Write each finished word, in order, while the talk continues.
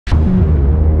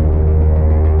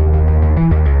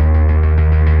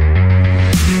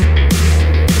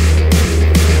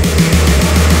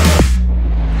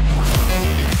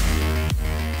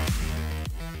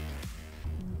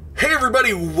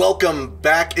welcome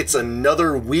back. It's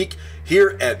another week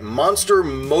here at Monster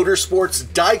Motorsports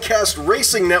Diecast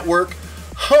Racing Network,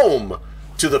 home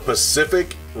to the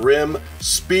Pacific Rim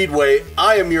Speedway.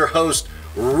 I am your host,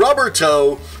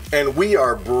 Roberto, and we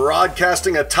are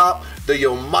broadcasting atop the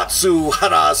Yomatsu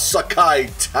Hara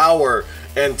Sakai Tower.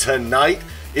 And tonight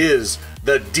is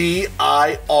the DIRS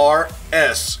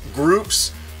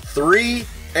Groups 3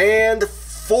 and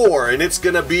 4, and it's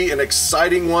going to be an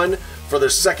exciting one for the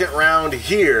second round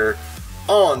here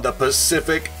on the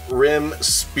Pacific Rim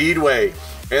Speedway.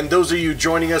 And those of you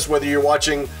joining us, whether you're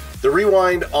watching the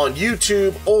rewind on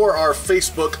YouTube or our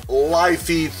Facebook live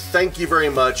feed, thank you very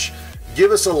much.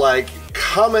 Give us a like,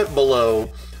 comment below,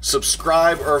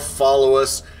 subscribe or follow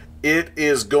us. It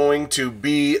is going to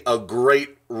be a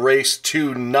great race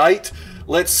tonight.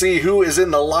 Let's see who is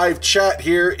in the live chat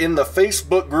here in the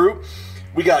Facebook group.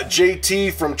 We got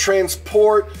JT from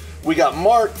Transport. We got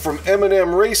Mark from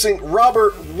M&M Racing.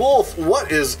 Robert Wolf,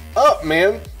 what is up,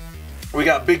 man? We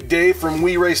got Big Dave from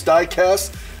We Race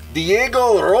Diecast.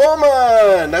 Diego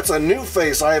Roman, that's a new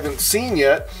face I haven't seen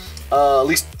yet. At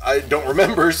least I don't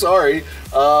remember, sorry.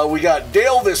 We got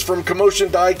Dalevis from Commotion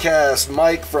Diecast.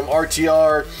 Mike from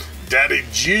RTR. Daddy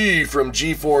G from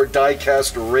G4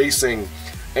 Diecast Racing.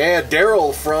 And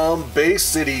Daryl from Bay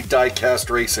City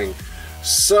Diecast Racing.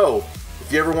 So,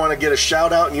 if you ever want to get a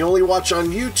shout out and you only watch on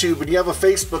YouTube and you have a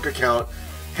Facebook account,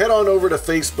 head on over to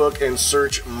Facebook and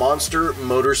search Monster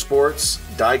Motorsports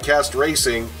Diecast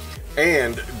Racing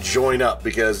and join up,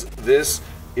 because this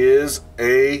is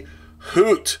a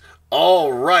hoot.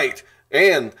 All right,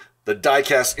 and the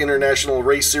Diecast International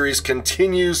Race Series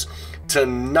continues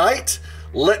tonight.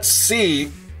 Let's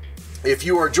see if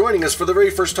you are joining us for the very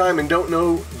first time and don't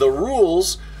know the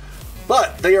rules,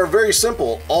 but they are very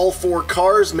simple. All four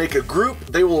cars make a group.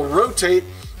 They will rotate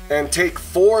and take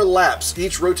 4 laps,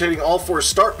 each rotating all 4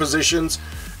 start positions.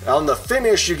 On the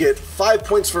finish, you get 5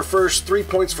 points for first, 3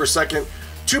 points for second,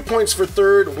 2 points for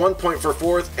third, 1 point for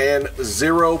fourth, and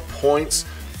 0 points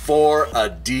for a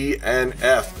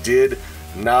DNF. Did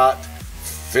not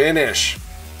finish.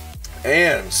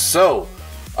 And so,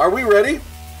 are we ready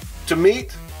to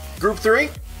meet Group 3?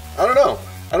 I don't know.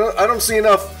 I don't see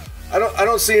enough. I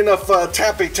don't see enough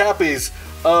tappies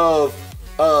of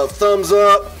thumbs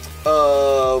up,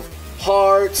 of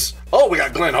hearts. Oh, we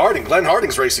got Glenn Harding. Glenn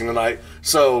Harding's racing tonight,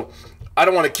 so I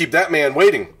don't want to keep that man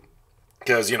waiting,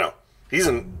 because you know is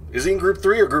he in Group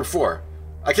 3 or Group 4?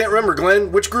 I can't remember.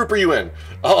 Glenn, which group are you in?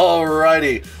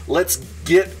 Alrighty, let's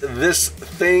get this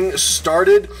thing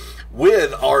started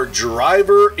with our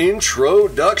driver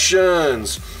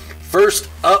introductions. First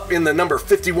up in the number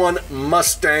 51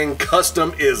 Mustang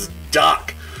Custom is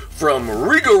Doc from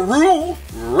Rigaroo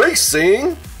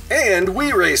Racing and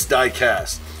We Race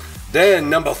Diecast. Then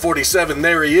number 47,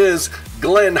 there he is,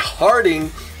 Glenn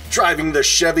Harding, driving the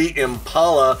Chevy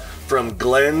Impala from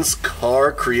Glenn's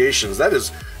Car Creations. That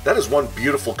is one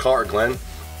beautiful car, Glenn.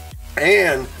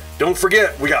 And don't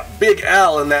forget, we got Big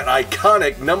Al in that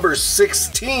iconic number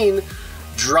 16,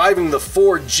 driving the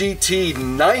Ford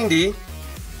GT90.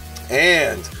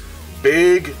 And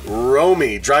Big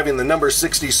Romy driving the number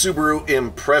 60 Subaru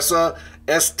Impreza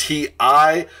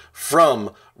STI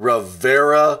from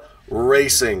Rivera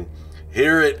Racing.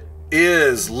 Here it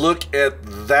is. Look at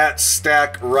that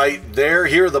stack right there.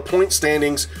 Here are the point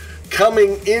standings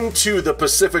coming into the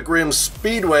Pacific Rim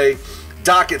Speedway.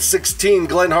 Doc at 16,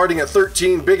 Glenn Harding at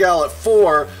 13, Big Al at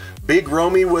 4, Big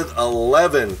Romy with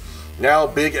 11. Now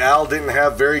Big Al didn't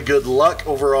have very good luck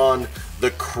over on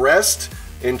the Crest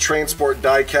in Transport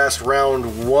Diecast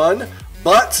round 1,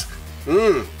 but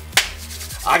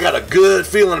I got a good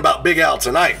feeling about Big Al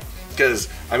tonight, because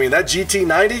I mean that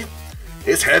GT90,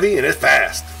 it's heavy and it's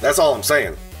fast. That's all I'm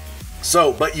saying.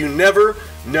 So, but you never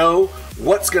know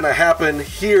what's gonna happen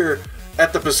here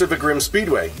at the Pacific Rim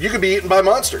Speedway. You could be eaten by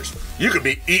monsters. You could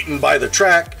be eaten by the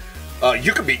track.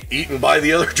 You could be eaten by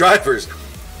the other drivers.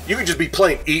 You could just be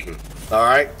plain eaten. All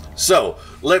right. So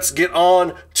let's get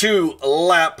on to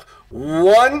lap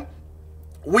 1.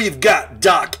 We've got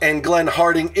Doc and Glenn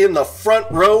Harding in the front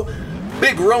row,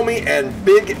 Big Romy and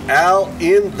Big Al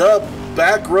in the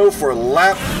back row for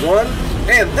lap 1,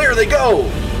 and there they go.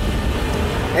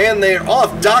 And they're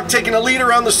off. Doc taking a lead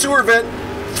around the sewer vent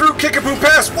through Kickapoo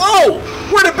Pass. Whoa!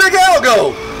 Where did Big Al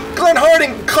go? Glenn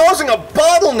Harding causing a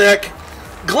bottleneck.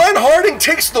 Glenn Harding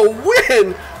takes the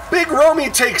win. Big Romy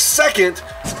takes second.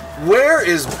 Where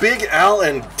is Big Al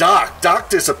and Doc? Doc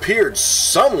disappeared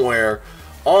somewhere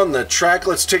on the track.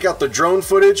 Let's check out the drone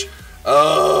footage.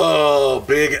 Oh,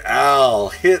 Big Al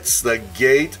hits the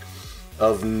gate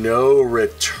of no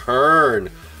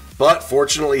return. But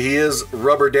fortunately, he is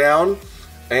rubber down.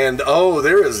 And oh,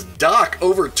 there is Doc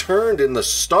overturned in the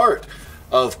start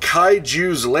of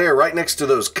Kaiju's lair right next to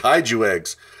those kaiju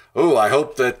eggs. Oh, I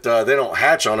hope that they don't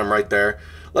hatch on him right there.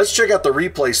 Let's check out the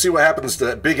replay, see what happens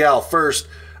to Big Al first.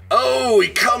 Oh, he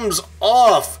comes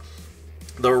off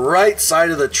the right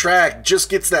side of the track, just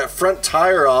gets that front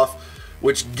tire off,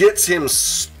 which gets him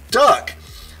stuck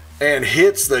and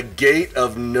hits the gate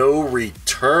of no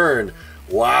return.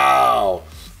 Wow.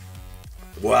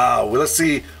 Wow. Well, let's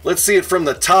see it from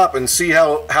the top and see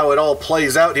how it all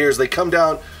plays out here as they come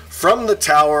down from the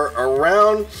tower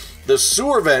around the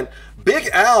sewer vent. Big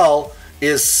Al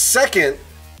is second,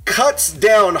 cuts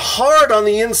down hard on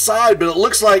the inside, but it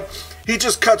looks like he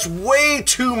just cuts way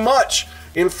too much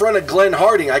in front of Glenn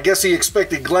Harding. I guess he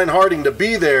expected Glenn Harding to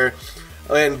be there,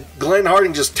 and Glenn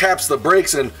Harding just taps the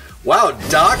brakes, and wow,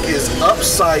 Doc is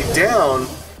upside down.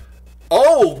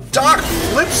 Oh, Doc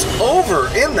flips over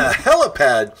in the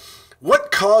helipad.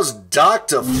 What caused Doc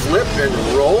to flip and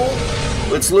roll?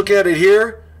 Let's look at it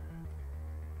here.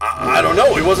 I don't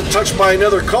know. He wasn't touched by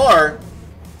another car.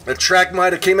 The track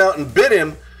might have came out and bit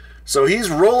him. So he's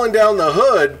rolling down the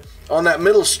hood on that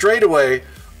middle straightaway.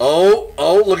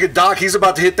 Oh, look at Doc. He's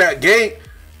about to hit that gate.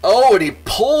 Oh, and he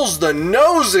pulls the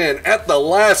nose in at the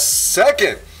last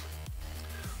second.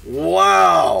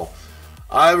 Wow.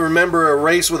 I remember a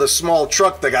race with a small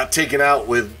truck that got taken out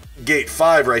with gate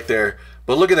 5 right there.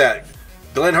 But look at that.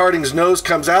 Glenn Harding's nose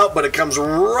comes out, but it comes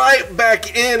right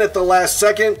back in at the last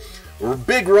second.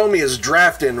 Big Romy is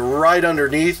drafting right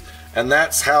underneath, and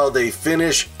that's how they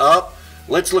finish up.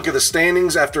 Let's look at the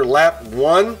standings after lap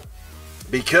 1,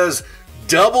 because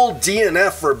double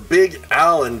DNF for Big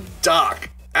Al and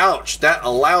Doc. Ouch. That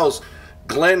allows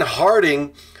Glenn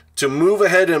Harding to move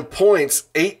ahead in points,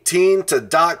 18 to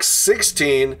Doc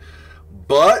 16,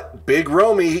 but Big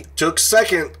Romy took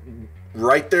second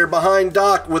right there behind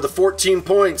Doc with the 14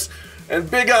 points,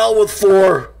 and Big Al with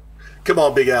 4. Come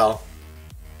on, Big Al.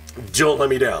 Don't let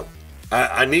me down.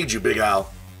 I need you, Big Al.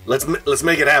 Let's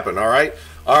make it happen, all right?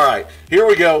 All right, here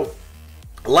we go.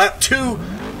 Lap 2,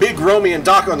 Big Romy and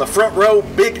Doc on the front row,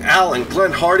 Big Al and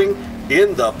Glenn Harding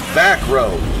in the back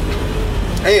row.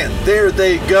 And there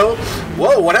they go.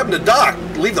 Whoa, what happened to Doc?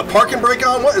 Leave the parking brake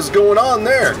on? What is going on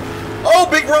there? Oh,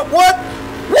 Big Romy, what?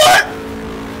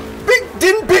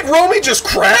 Didn't Big Romy just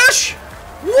crash?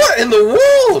 What in the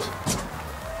world?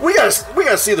 We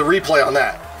gotta see the replay on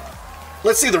that.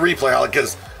 Let's see the replay on it,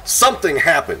 because something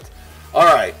happened. All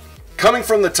right, coming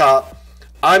from the top,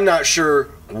 I'm not sure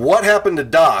what happened to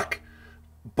Doc,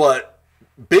 but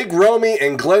Big Romy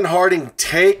and Glenn Harding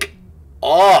take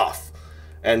off,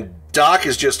 and Doc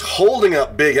is just holding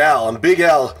up Big Al, and Big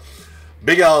Al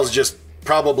is just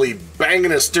probably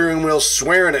banging his steering wheel,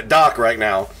 swearing at Doc right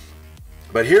now.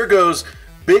 But here goes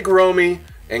Big Romy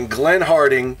and Glenn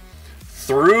Harding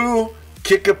through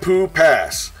Kickapoo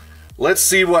Pass. Let's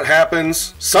see what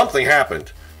happens. Something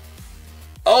happened.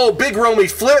 Oh, Big Romy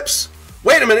flips.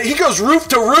 Wait a minute, he goes roof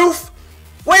to roof?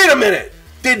 Wait a minute.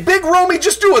 Did Big Romy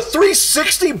just do a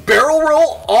 360 barrel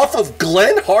roll off of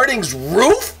Glenn Harding's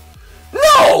roof?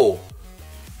 No!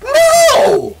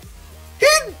 No! He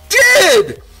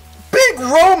did! Big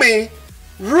Romy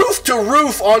roof to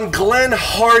roof on Glenn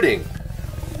Harding.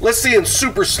 Let's see in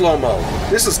super slow-mo.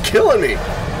 This is killing me.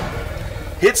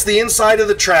 Hits the inside of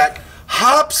the track,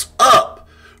 hops up,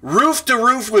 roof to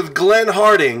roof with Glenn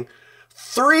Harding,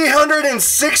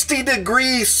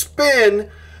 360-degree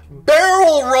spin,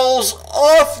 barrel rolls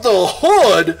off the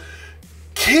hood,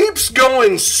 keeps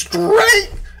going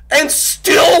straight, and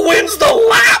still wins the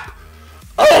lap.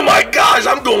 Oh my gosh,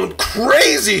 I'm going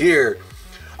crazy here.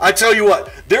 I tell you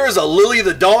what, there is a Lily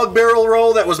the Dog barrel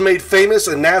roll that was made famous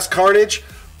in NASCARnage,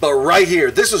 but right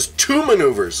here, this is 2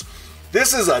 maneuvers.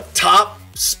 This is a top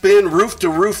spin roof to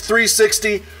roof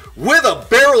 360 with a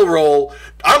barrel roll.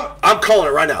 I'm calling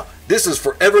it right now. This is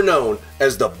forever known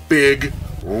as the Big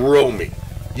Romy.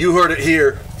 You heard it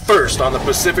here first on the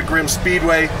Pacific Rim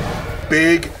Speedway.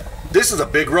 This is a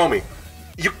Big Romy.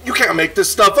 You can't make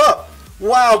this stuff up.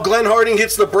 Wow, Glenn Harding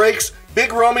hits the brakes.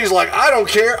 Big Romy's like, I don't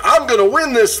care. I'm going to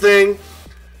win this thing.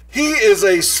 He is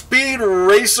a speed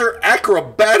racer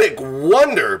acrobatic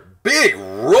wonder. Big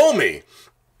Romy.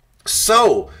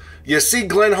 So, you see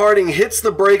Glenn Harding hits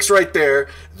the brakes right there.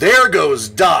 There goes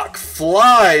Doc.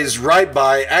 Flies right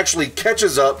by. Actually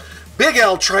catches up. Big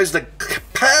Al tries to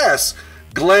pass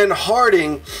Glenn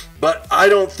Harding, but I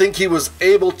don't think he was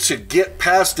able to get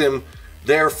past him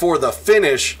there for the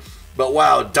finish. But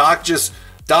wow, Doc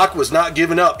was not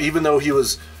giving up, even though he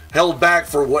was held back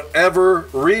for whatever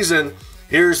reason.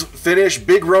 Here's finish.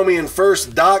 Big Romy in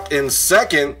first, Doc in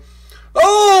second.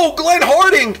 Oh, Glenn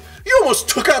Harding, you almost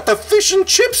took out the fish and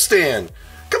chip stand.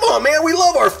 Come on, man, we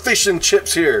love our fish and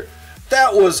chips here.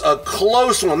 That was a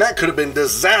close one. That could have been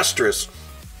disastrous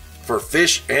for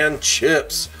fish and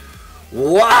chips.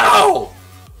 Wow.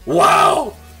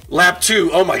 Wow. Lap 2.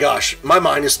 Oh my gosh, my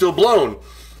mind is still blown.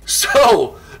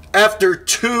 So, after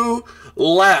 2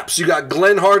 laps, you got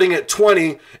Glenn Harding at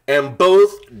 20 and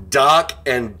both Doc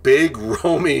and Big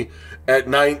Romy at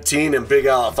 19 and Big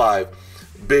Al at 5.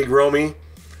 Big Romy,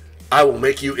 I will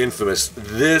make you infamous.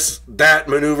 That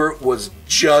maneuver was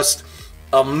just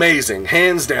amazing,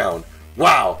 hands down.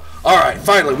 Wow. All right,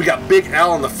 finally, we got Big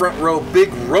Al on the front row,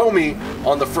 Big Romy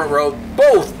on the front row.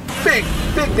 Both big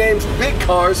names, big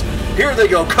cars. Here they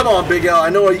go. Come on, Big Al. I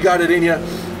know you got it in you.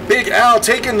 Big Al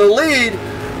taking the lead,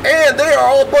 and they are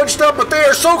all bunched up, but they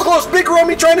are so close. Big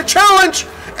Romy trying to challenge,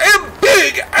 and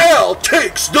Big Al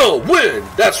takes the win.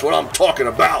 That's what I'm talking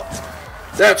about.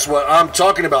 That's what I'm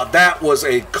talking about. That was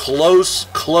a close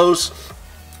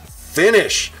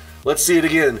finish. Let's see it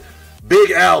again.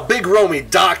 Big Al, Big Romy,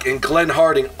 Doc, and Glenn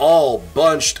Harding all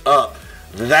bunched up.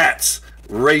 That's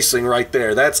racing right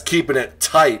there. That's keeping it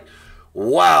tight.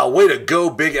 Wow, way to go,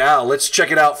 Big Al. Let's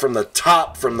check it out from the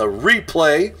top, from the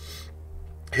replay.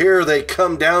 Here they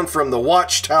come down from the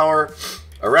watchtower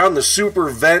around the sewer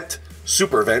vent.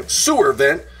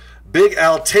 Big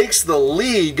Al takes the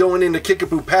lead going into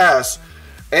Kickapoo Pass,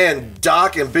 and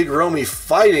Doc and Big Romy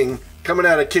fighting coming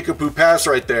out of Kickapoo Pass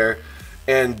right there.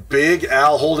 And Big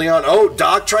Al holding on. Oh,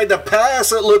 Doc tried to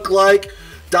pass, it looked like.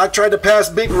 Doc tried to pass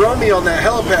Big Romy on that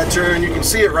helipad turn. You can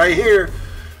see it right here.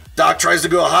 Doc tries to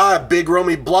go high. Big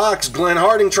Romy blocks. Glenn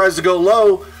Harding tries to go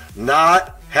low.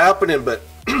 Not happening, but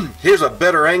here's a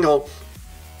better angle.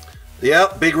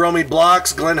 Yep, Big Romy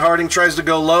blocks. Glenn Harding tries to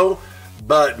go low.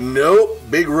 But nope,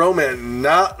 Big Romy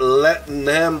not letting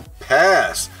them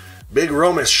pass. Big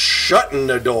Romy shutting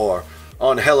the door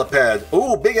on helipad.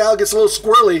 Ooh, Big Al gets a little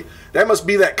squirrely. That must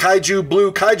be that kaiju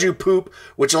blue kaiju poop,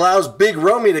 which allows Big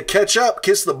Romy to catch up,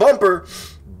 kiss the bumper.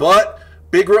 But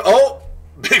Big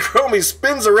Romy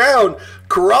spins around,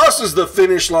 crosses the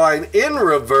finish line in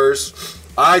reverse.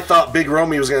 I thought Big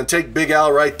Romy was going to take Big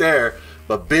Al right there,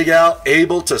 but Big Al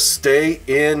able to stay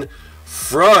in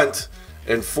front.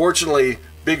 And fortunately,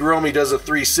 Big Romy does a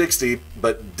 360,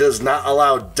 but does not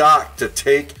allow Doc to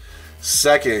take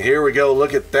second. Here we go.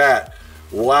 Look at that.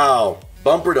 Wow.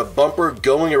 Bumper to bumper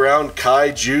going around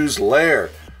Kaiju's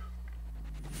lair.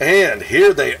 And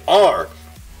here they are.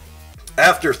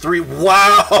 After 3.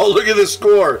 Wow. Look at the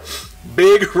score.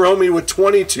 Big Romy with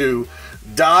 22.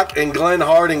 Doc and Glenn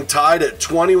Harding tied at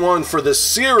 21 for the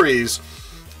series.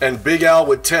 And Big Al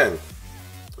with 10.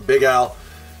 Big Al,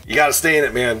 you got to stay in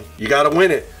it, man. You got to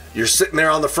win it. You're sitting there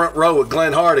on the front row with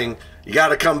Glenn Harding. You got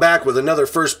to come back with another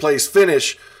first place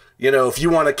finish. You know, if you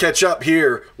want to catch up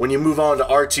here when you move on to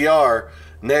RTR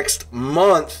next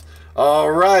month.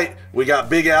 All right, we got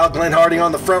Big Al, Glenn Harding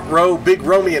on the front row, Big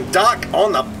Romy and Doc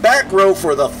on the back row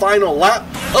for the final lap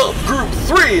of Group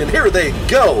 3, and here they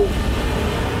go.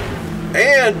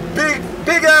 And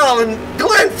Big Al and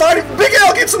Glenn fighting. Big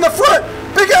Al gets in the front.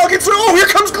 Big Al gets, oh, here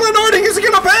comes Glenn Harding. Is he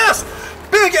going to pass?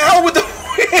 Big Al with the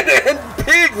win, and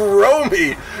Big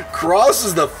Romy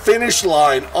crosses the finish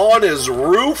line on his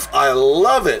roof. I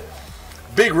love it.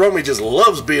 Big Romy just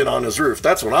loves being on his roof.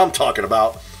 That's what I'm talking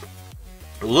about.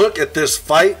 Look at this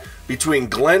fight between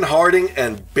Glenn Harding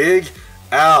and Big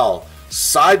Al.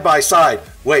 Side by side.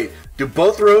 Wait, do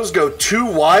both rows go too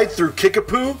wide through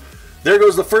Kickapoo? There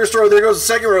goes the first row. There goes the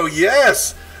second row.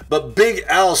 Yes. But Big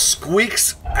Al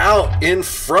squeaks out in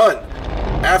front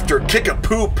after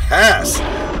Kickapoo Pass.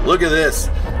 Look at this.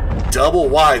 Double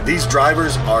wide. These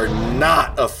drivers are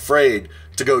not afraid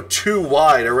to go too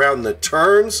wide around the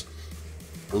turns.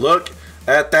 Look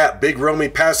at that. Big Romy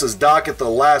passes Doc at the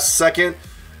last second.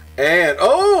 And,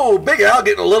 oh, Big Al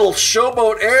getting a little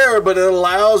showboat air, but it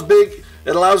allows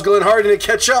Glenn Harding to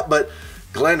catch up. But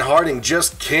Glenn Harding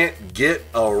just can't get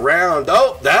around.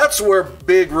 Oh, that's where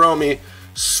Big Romy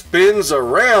spins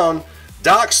around.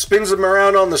 Doc spins him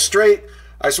around on the straight.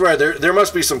 I swear, there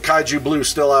must be some Kaiju Blue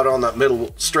still out on that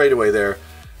middle straightaway there.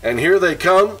 And here they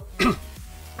come.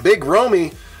 Big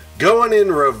Romy going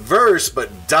in reverse,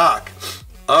 but Doc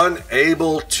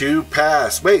unable to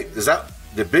pass. Wait, is that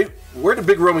where did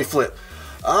Big Romy flip?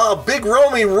 Big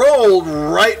Romy rolled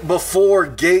right before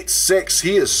gate 6.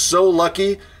 He is so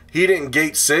lucky he didn't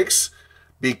gate 6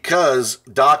 because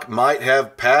Doc might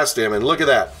have passed him. And look at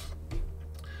that.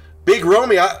 Big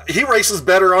Romy, he races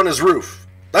better on his roof.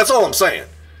 That's all I'm saying.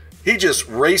 He just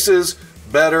races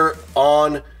better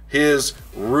on his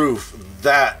roof.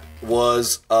 That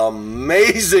was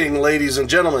amazing, ladies and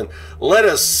gentlemen. Let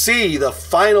us see the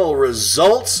final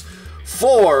results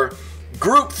for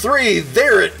Group 3,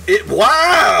 there it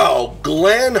wow!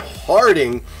 Glenn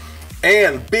Harding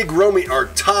and Big Romy are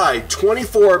tied,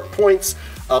 24 points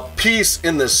apiece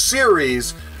in the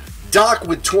series. Doc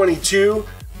with 22,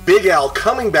 Big Al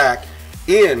coming back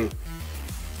in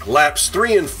laps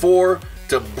 3 and 4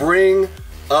 to bring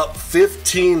up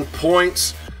 15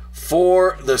 points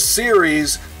for the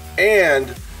series.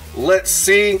 And let's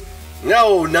see,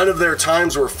 no, none of their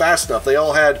times were fast enough. They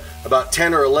all had about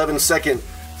 10 or 11 second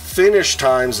finish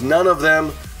times. None of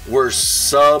them were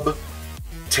sub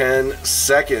 10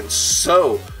 seconds.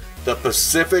 So the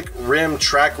Pacific Rim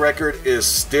track record is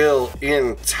still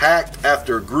intact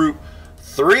after Group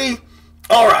 3.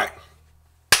 All right.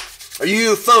 Are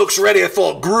you folks ready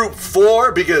for Group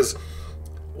 4? Because,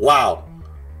 wow,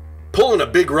 pulling a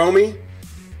Big Romy,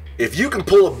 if you can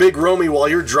pull a Big Romy while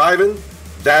you're driving,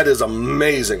 that is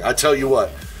amazing. I tell you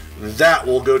what, that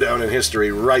will go down in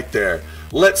history right there.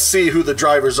 Let's see who the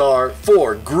drivers are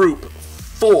for Group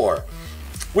 4.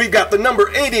 We've got the number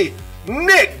 80,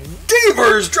 Nick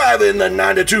Devers, driving the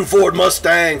 9-2 Ford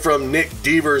Mustang from Nick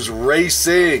Devers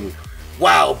Racing.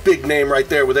 Wow, big name right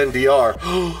there with NDR.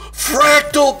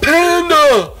 Fractal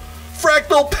Panda!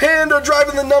 Fractal Panda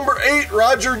driving the number 8,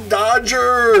 Roger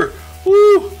Dodger.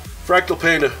 Woo! Fractal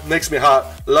Panda makes me hot.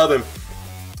 Love him.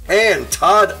 And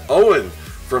Todd Owen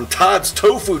from Todd's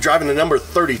Tofu driving the number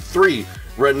 33,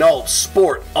 Renault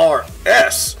Sport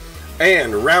RS.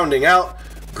 And rounding out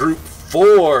Group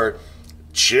 4,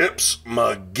 Chips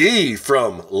McGee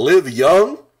from Live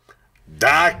Young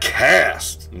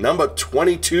Diecast, number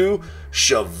 22,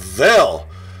 Chevelle.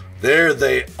 There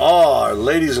they are,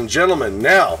 ladies and gentlemen.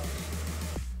 Now,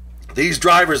 these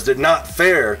drivers did not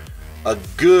fare a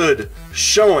good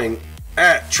showing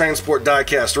at Transport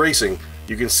Diecast Racing.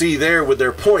 You can see there with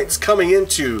their points coming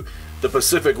into the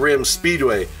Pacific Rim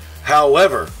Speedway.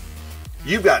 However,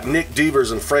 you've got Nick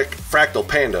Devers and Fractal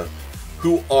Panda,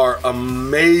 who are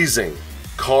amazing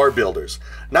car builders.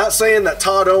 Not saying that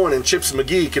Todd Owen and Chips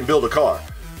McGee can build a car.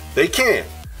 They can.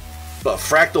 But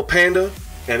Fractal Panda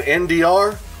and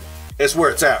NDR is where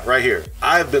it's at right here.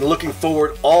 I've been looking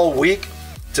forward all week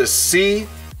to see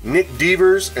Nick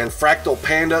Devers and Fractal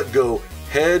Panda go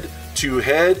head to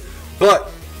head.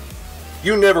 But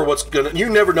you never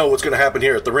know what's gonna happen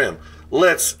here at the rim.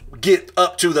 Let's get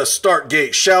up to the start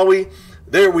gate, shall we?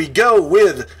 There we go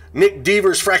with Nick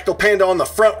Devers, Fractal Panda on the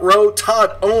front row,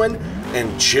 Todd Owen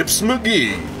and Chips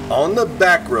McGee on the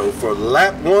back row for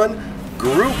lap 1,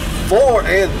 Group 4.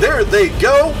 And there they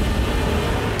go.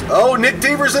 Oh, Nick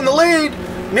Devers in the lead.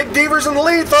 Nick Devers in the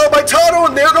lead, followed by Todd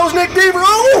Owen. There goes Nick Devers.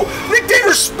 Oh, Nick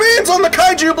Devers spins on the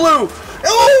kaiju blue.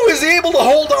 Oh, is he able to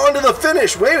hold on to the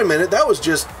finish? Wait a minute, that was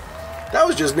just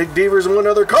Nick Devers and one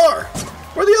other car.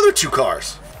 Where are the other 2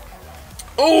 cars?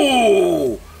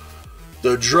 Oh,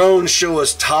 the drones show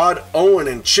us Todd Owen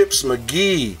and Chips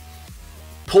McGee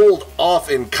pulled off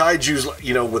in Kaiju's,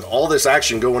 with all this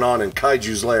action going on in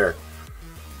Kaiju's lair.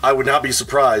 I would not be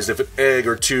surprised if an egg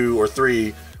or 2 or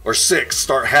 3 or 6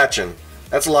 start hatching.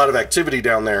 That's a lot of activity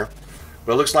down there.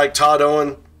 But it looks like Todd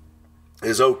Owen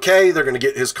is okay. They're going to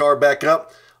get his car back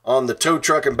up on the tow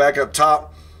truck and back up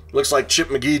top. Looks like Chip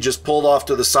McGee just pulled off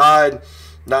to the side.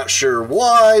 Not sure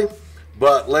why,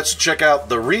 but let's check out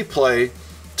the replay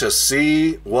to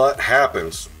see what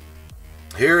happens.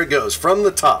 Here it goes from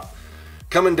the top.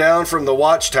 Coming down from the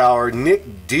watchtower,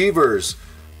 Nick Devers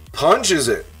punches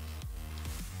it.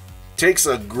 Takes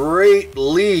a great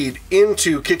lead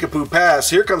into Kickapoo Pass.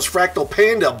 Here comes Fractal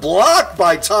Panda, blocked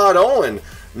by Todd Owen.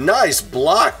 Nice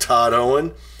block, Todd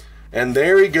Owen. And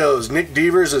there he goes. Nick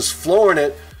Devers is flooring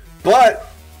it, but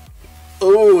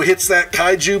oh, hits that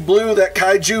kaiju blue, that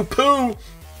kaiju poo.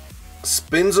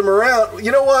 Spins him around.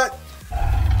 You know what?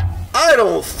 I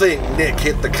don't think Nick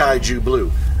hit the kaiju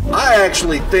blue. I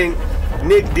actually think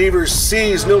Nick Devers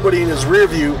sees nobody in his rear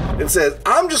view and says,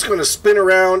 I'm just going to spin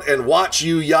around and watch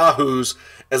you yahoos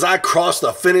as I cross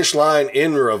the finish line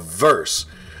in reverse.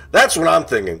 That's what I'm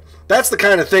thinking. That's the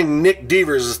kind of thing Nick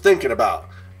Devers is thinking about.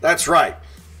 That's right.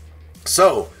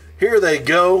 So here they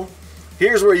go.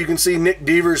 Here's where you can see Nick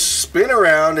Devers spin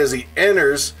around as he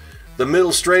enters the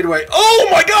middle straightaway. Oh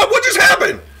my God, what just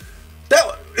happened?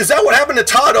 Is that what happened to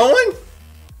Todd Owen?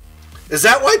 Is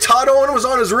that why Todd Owen was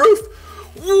on his roof?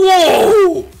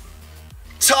 Whoa!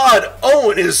 Todd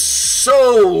Owen is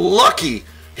so lucky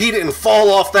he didn't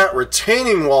fall off that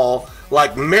retaining wall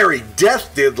like Mary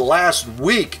Death did last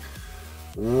week.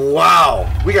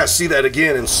 Wow. We got to see that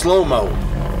again in slow-mo.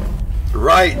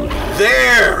 Right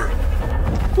there.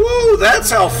 Woo,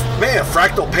 that's how, man,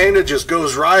 Fractal Panda just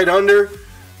goes right under.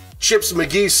 Chips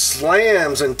McGee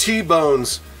slams and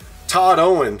T-bones Todd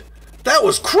Owen. That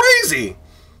was crazy.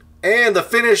 And the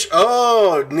finish,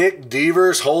 oh, Nick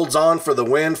Devers holds on for the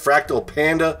win. Fractal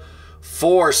Panda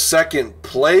for second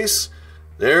place.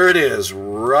 There it is,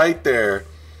 right there.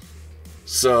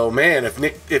 So, man, if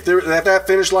that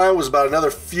finish line was about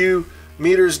another few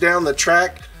meters down the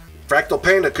track, Fractal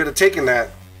Panda could have taken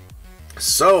that.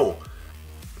 So,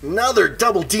 another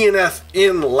double DNF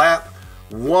in lap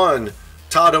 1.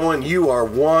 Todd Owen, you are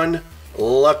one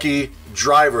lucky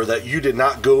driver that you did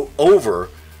not go over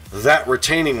that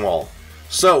retaining wall.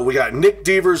 So, we got Nick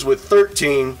Devers with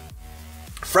 13,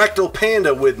 Fractal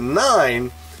Panda with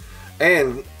 9,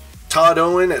 and Todd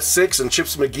Owen at 6, and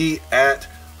Chips McGee at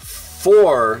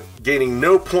 4, gaining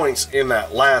no points in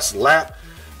that last lap.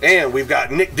 And we've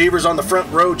got Nick Devers on the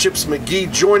front row, Chips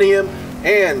McGee joining him,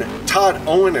 and Todd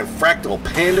Owen and Fractal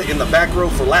Panda in the back row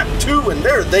for lap 2, and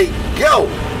there they go.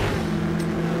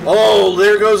 Oh,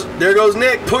 there goes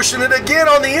Nick, pushing it again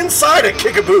on the inside of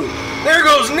Kickapoo. There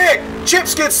goes Nick.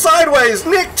 Chips gets sideways.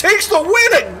 Nick takes the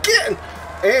win again.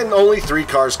 And only 3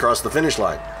 cars cross the finish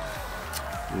line.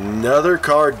 Another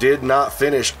car did not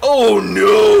finish. Oh,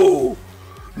 no.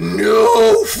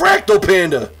 No, Fractal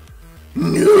Panda.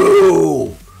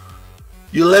 No.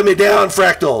 You let me down,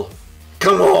 Fractal.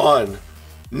 Come on.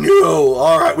 No.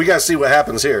 All right, we got to see what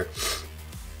happens here.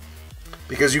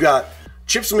 Because you got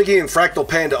Chips McGee and Fractal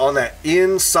Panda on that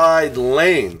inside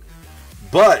lane.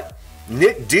 But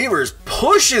Nick Devers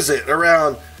pushes it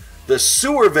around the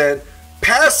sewer vent,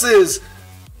 passes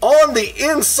on the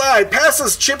inside,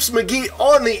 passes Chips McGee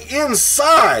on the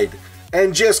inside,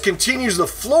 and just continues to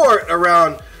floor it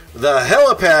around the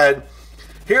helipad.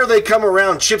 Here they come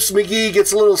around. Chips McGee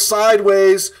gets a little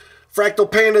sideways. Fractal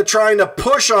Panda trying to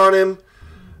push on him.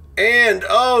 And,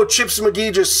 oh, Chips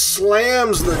McGee just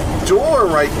slams the door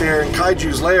right there in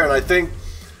Kaiju's lair. And I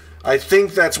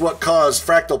think that's what caused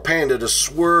Fractal Panda to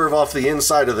swerve off the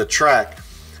inside of the track.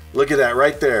 Look at that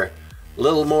right there. A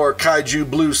little more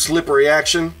Kaiju blue slippery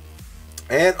action.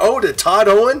 And, oh, did Todd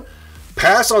Owen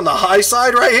pass on the high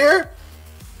side right here?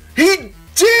 He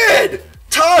did!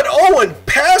 Todd Owen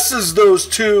passes those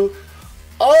two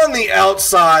on the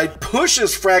outside,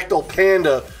 pushes Fractal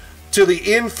Panda to the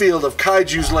infield of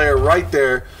Kaiju's lair right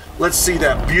there. Let's see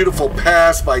that beautiful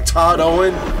pass by Todd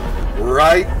Owen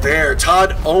right there.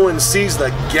 Todd Owen sees the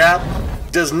gap,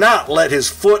 does not let his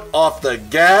foot off the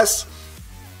gas.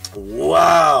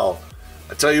 Wow.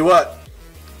 I tell you what,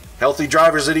 healthy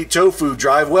drivers that eat tofu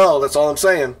drive well. That's all I'm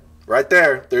saying. Right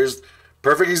there. There's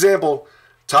perfect example.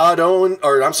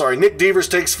 Nick Devers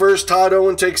takes first. Todd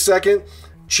Owen takes second.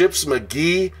 Chips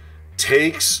McGee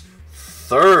takes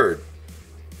third.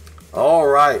 All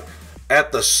right.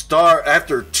 At the start,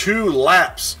 after 2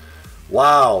 laps.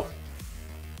 Wow.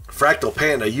 Fractal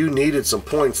Panda, you needed some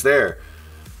points there.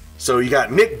 So you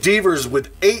got Nick Devers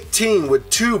with 18 with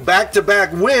 2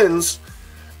 back-to-back wins.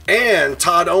 And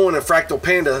Todd Owen and Fractal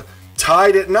Panda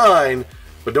tied at 9.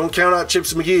 But don't count out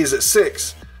Chips McGee's at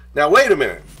 6. Now, wait a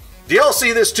minute. Do y'all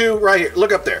see this too? Right here.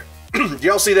 Look up there. Do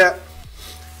y'all see that?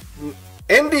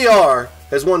 NDR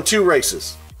has won 2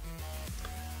 races.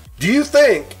 Do you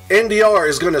think NDR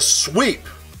is going to sweep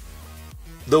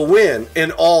the win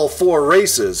in all 4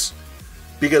 races?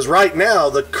 Because right now,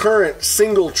 the current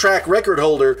single track record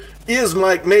holder is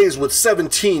Mike Mays with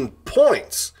 17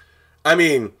 points. I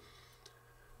mean,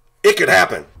 it could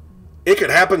happen. It could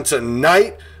happen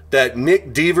tonight that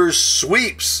Nick Devers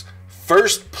sweeps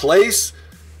first place.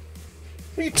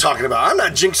 What are you talking about? I'm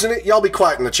not jinxing it. Y'all be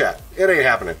quiet in the chat. It ain't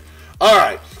happening. All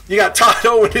right. You got Todd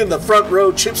Owen in the front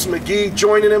row, Chips McGee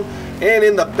joining him, and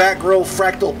in the back row,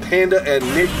 Fractal Panda and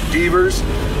Nick Devers.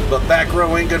 But back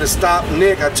row ain't going to stop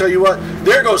Nick. I tell you what,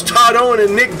 there goes Todd Owen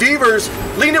and Nick Devers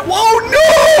leaning. Whoa,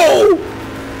 no!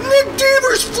 Nick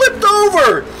Devers flipped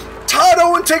over. Todd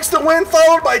Owen takes the win,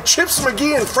 followed by Chips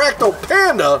McGee and Fractal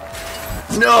Panda.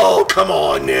 No, come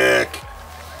on, Nick.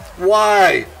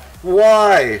 Why?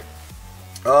 Why?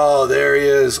 Oh, there he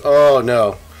is. Oh,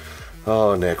 no.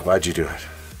 Oh, Nick, why'd you do it?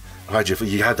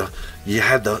 You had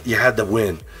the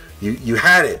win. You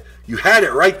had it. You had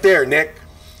it right there, Nick.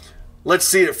 Let's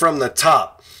see it from the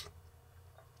top.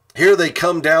 Here they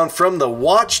come down from the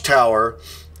watchtower.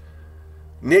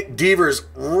 Nick Devers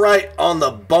right on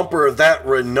the bumper of that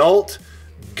Renault.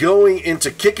 Going into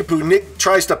Kickapoo. Nick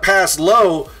tries to pass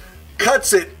low.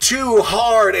 Cuts it too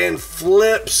hard and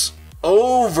flips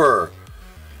over.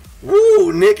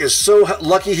 Woo, Nick is so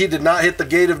lucky he did not hit the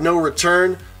gate of no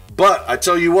return. But I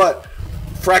tell you what,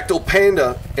 Fractal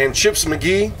Panda and Chips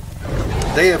McGee,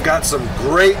 they have got some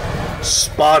great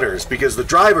spotters, because the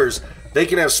drivers, they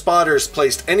can have spotters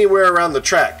placed anywhere around the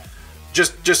track,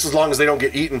 just as long as they don't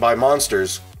get eaten by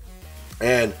monsters.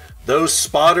 And those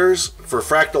spotters for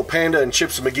Fractal Panda and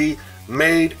Chips McGee,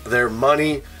 made their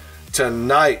money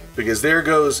tonight, because there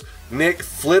goes Nick,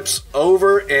 flips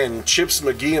over, and Chips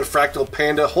McGee and Fractal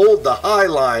Panda hold the high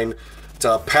line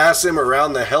to pass him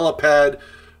around the helipad.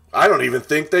 I don't even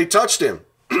think they touched him.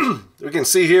 We can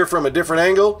see here from a different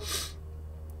angle.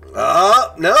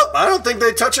 Nope, I don't think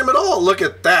they touch him at all. Look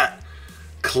at that.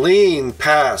 Clean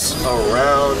pass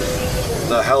around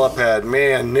the helipad.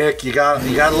 Man, Nick, you got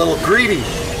a little greedy.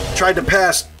 Tried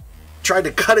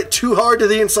to cut it too hard to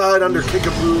the inside under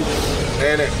Kickapoo,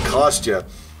 and it cost you.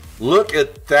 Look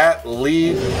at that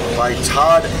lead by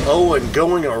Todd Owen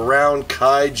going around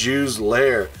Kaiju's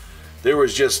lair. There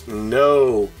was just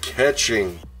no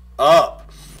catching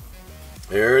up.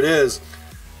 There it is.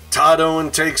 Todd Owen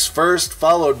takes first,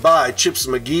 followed by Chips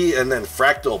McGee, and then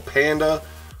Fractal Panda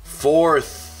for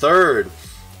third.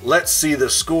 Let's see the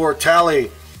score tally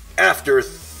after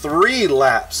 3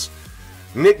 laps.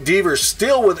 Nick Devers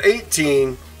still with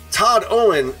 18. Todd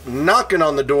Owen knocking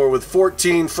on the door with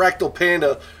 14. Fractal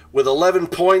Panda with 11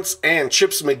 points, and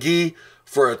Chips McGee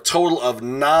for a total of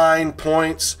 9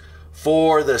 points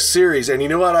for the series. And you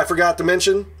know what I forgot to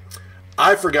mention?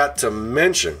 I forgot to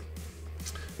mention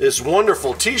this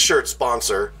wonderful t-shirt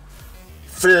sponsor,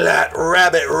 Flat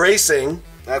Rabbit Racing.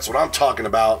 That's what I'm talking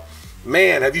about.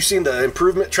 Man, have you seen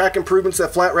the track improvements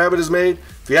that Flat Rabbit has made?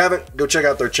 If you haven't, go check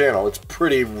out their channel. It's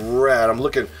pretty rad. I'm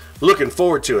looking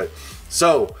forward to it.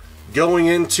 So, going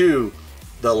into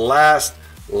the last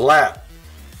lap,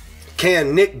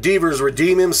 can Nick Devers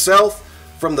redeem himself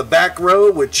from the back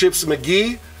row with Chips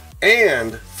McGee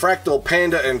and Fractal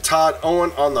Panda and Todd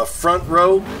Owen on the front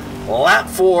row? Lap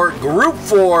 4, Group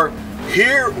 4,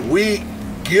 here we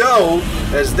go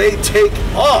as they take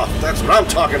off. That's what I'm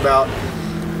talking about.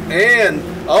 And,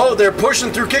 oh, they're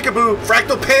pushing through Kickapoo.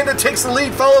 Fractal Panda takes the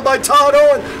lead, followed by Todd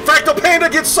Owen. Fractal Panda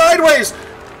gets sideways.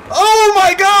 Oh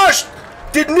my gosh!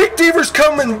 Did Nick Devers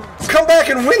come back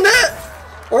and win that?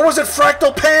 Or was it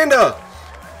Fractal Panda?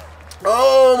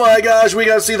 Oh my gosh, we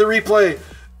gotta see the replay.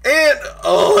 And,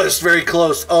 oh, that's very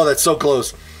close. Oh, that's so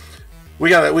close. We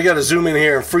gotta zoom in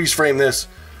here and freeze frame this.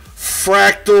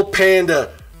 Fractal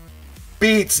Panda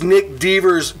beats Nick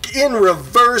Devers in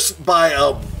reverse by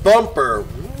a bumper.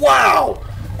 Wow,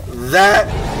 that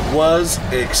was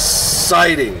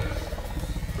exciting.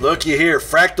 Looky here,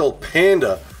 Fractal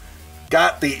Panda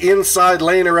got the inside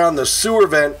lane around the sewer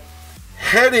vent,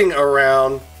 heading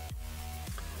around,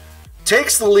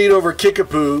 takes the lead over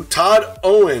Kickapoo. Todd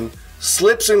Owen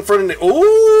slips in front of Nick.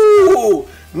 Ooh,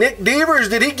 Nick Devers,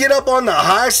 did he get up on the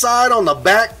high side on the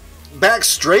back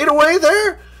straightaway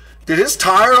there? Did his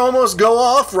tire almost go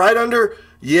off right under?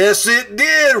 Yes, it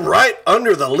did, right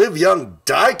under the Live Young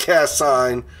Diecast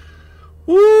sign.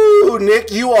 Woo,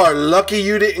 Nick, you are lucky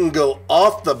you didn't go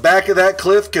off the back of that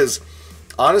cliff, because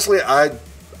honestly, I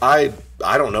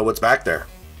don't know what's back there.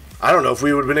 I don't know if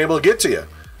we would have been able to get to you.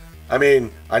 I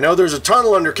mean, I know there's a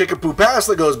tunnel under Kickapoo Pass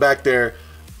that goes back there,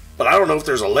 but I don't know if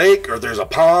there's a lake or there's a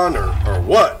pond or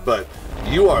what, but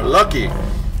you are lucky.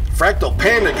 Fractal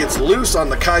Panda gets loose on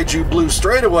the Kaiju Blue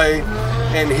straightaway,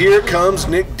 and here comes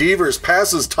Nick Devers,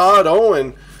 passes Todd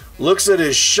Owen, looks at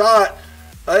his shot,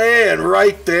 and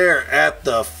right there at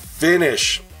the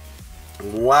finish.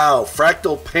 Wow,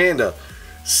 Fractal Panda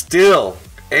still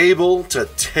able to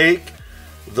take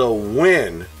the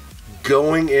win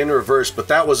going in reverse, but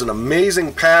that was an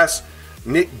amazing pass.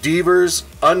 Nick Devers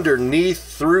underneath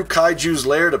through Kaiju's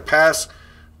lair to pass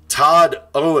Todd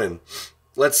Owen.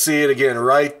 Let's see it again,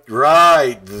 right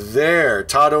there.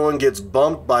 Todd Owen gets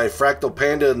bumped by Fractal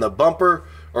Panda in the bumper,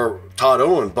 or Todd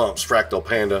Owen bumps Fractal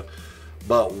Panda.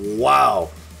 But wow,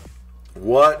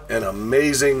 what an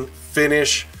amazing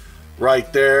finish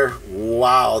right there.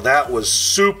 Wow, that was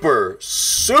super,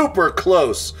 super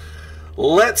close.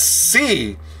 Let's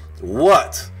see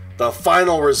what the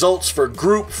final results for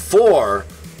Group 4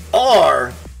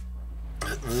 are.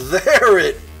 There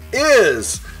it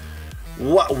is.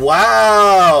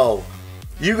 Wow.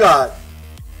 You got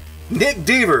Nick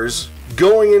Devers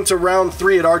going into round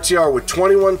 3 at RTR with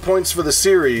 21 points for the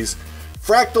series.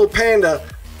 Fractal Panda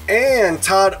and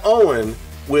Todd Owen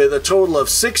with a total of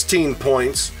 16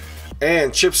 points.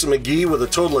 And Chips McGee with a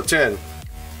total of 10.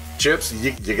 Chips,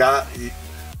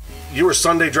 you were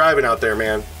Sunday driving out there,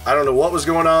 man. I don't know what was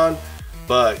going on,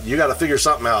 but you got to figure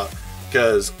something out,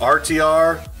 because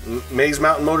RTR, Maze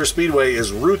Mountain Motor Speedway,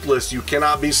 is ruthless. You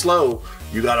cannot be slow.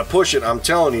 You got to push it. I'm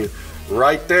telling you,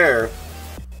 right there.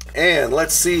 And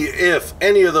let's see if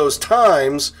any of those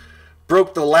times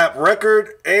broke the lap record.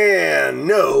 And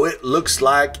no, it looks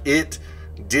like it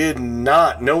did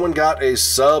not. No one got a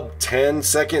sub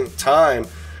 10-second time.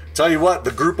 Tell you what,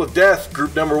 the group of death,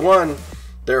 group number 1,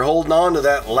 they're holding on to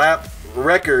that lap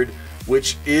record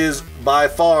which is by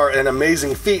far an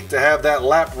amazing feat to have that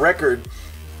lap record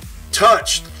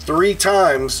touched 3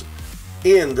 times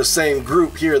in the same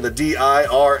group here, the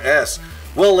DIRS.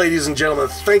 Well, ladies and gentlemen,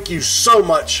 thank you so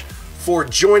much for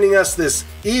joining us this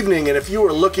evening. And if you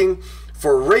are looking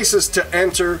for races to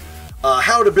enter,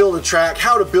 how to build a track,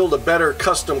 how to build a better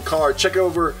custom car, check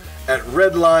over at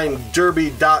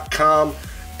redlinederby.com.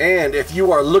 And if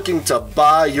you are looking to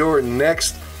buy your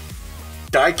next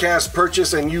diecast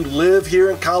purchase and you live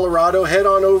here in Colorado, head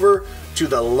on over to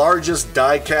the largest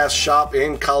diecast shop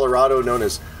in Colorado, known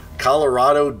as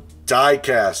Colorado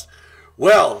Diecast.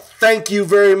 Well, thank you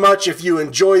very much. If you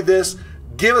enjoyed this,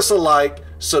 give us a like,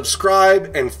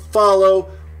 subscribe, and follow.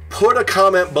 Put a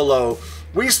comment below.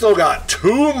 We still got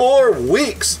 2 more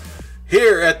weeks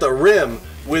here at the Rim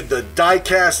with the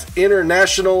Diecast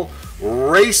International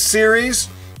Race Series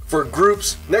for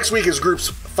groups. Next week is groups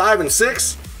 5 and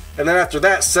 6, and then after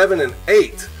that 7 and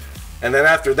 8, and then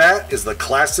after that is the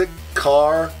Classic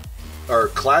Car or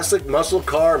Classic Muscle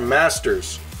Car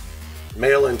Masters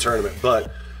mail-in tournament.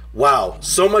 But wow,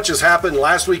 so much has happened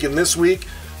last week and this week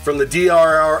from the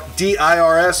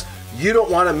DIRS. You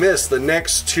don't want to miss the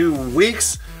next 2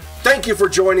 weeks. Thank you for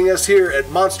joining us here at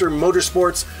Monster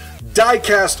Motorsports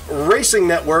Diecast Racing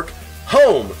Network,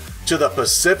 home to the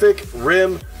Pacific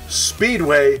Rim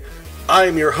Speedway. I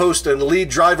am your host and lead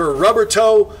driver, Rubber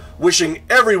Toe, wishing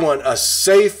everyone a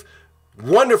safe,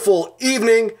 wonderful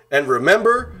evening, and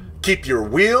remember, keep your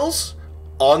wheels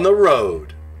on the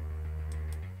road.